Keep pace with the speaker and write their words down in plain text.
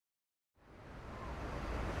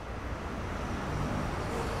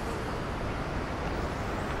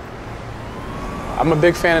I'm a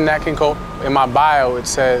big fan of Nat King Cole. In my bio, it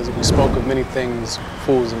says, we spoke of many things,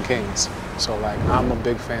 fools and kings. So like, I'm a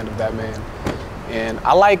big fan of that man. And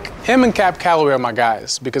I like him and Cap Calloway are my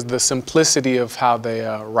guys because of the simplicity of how they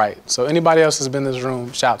write. So anybody else who's been in this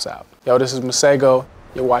room, shouts out. Yo, this is Masego.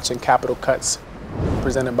 You're watching Capital Cuts,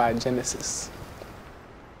 presented by Genesis.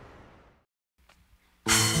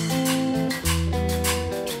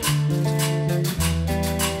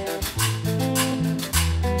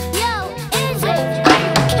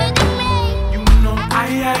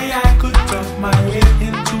 I could talk my way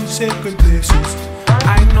into sacred places.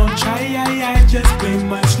 I know I just bring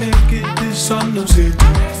my snake, get this on no city.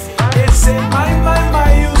 They say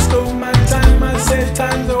my, you stole my time. I say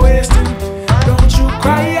time's a wasting. Don't you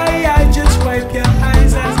cry, I just wipe your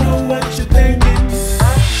eyes. I know what you're thinking.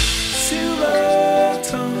 Silver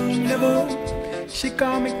tongue devil, she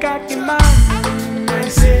call me cocky man. I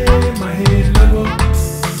say my head level.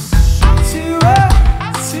 Silver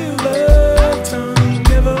tongue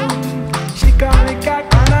devil, she call me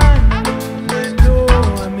cocky man. I know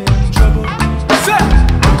I'm in trouble.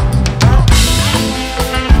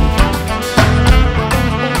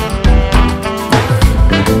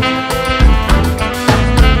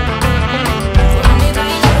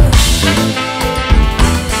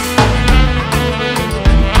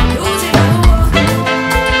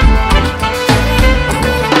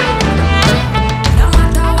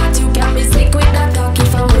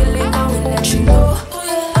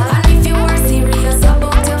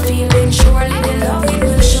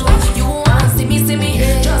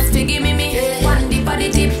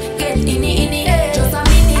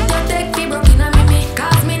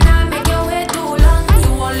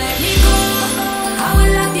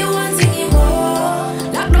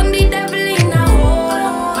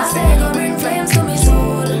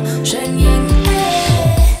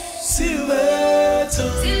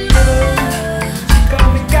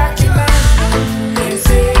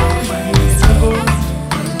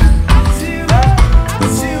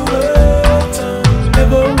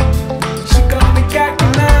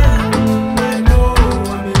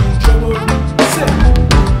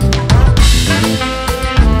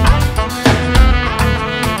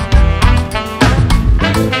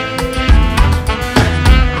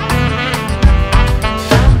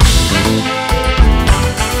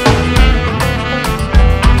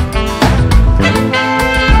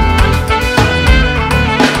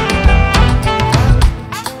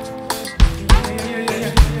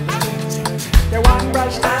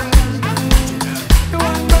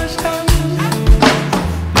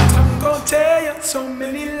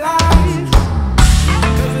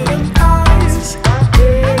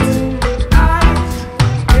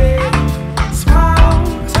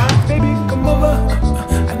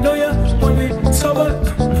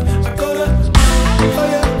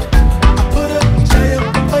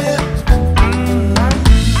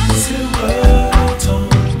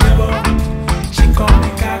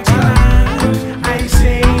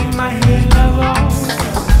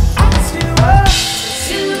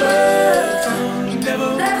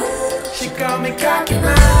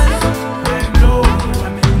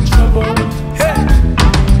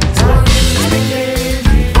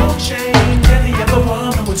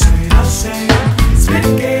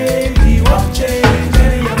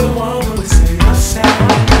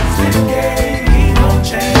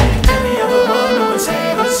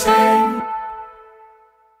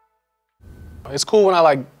 It's cool when I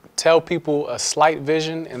like tell people a slight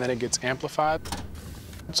vision and then it gets amplified.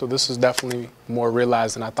 So this is definitely more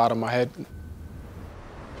realized than I thought in my head.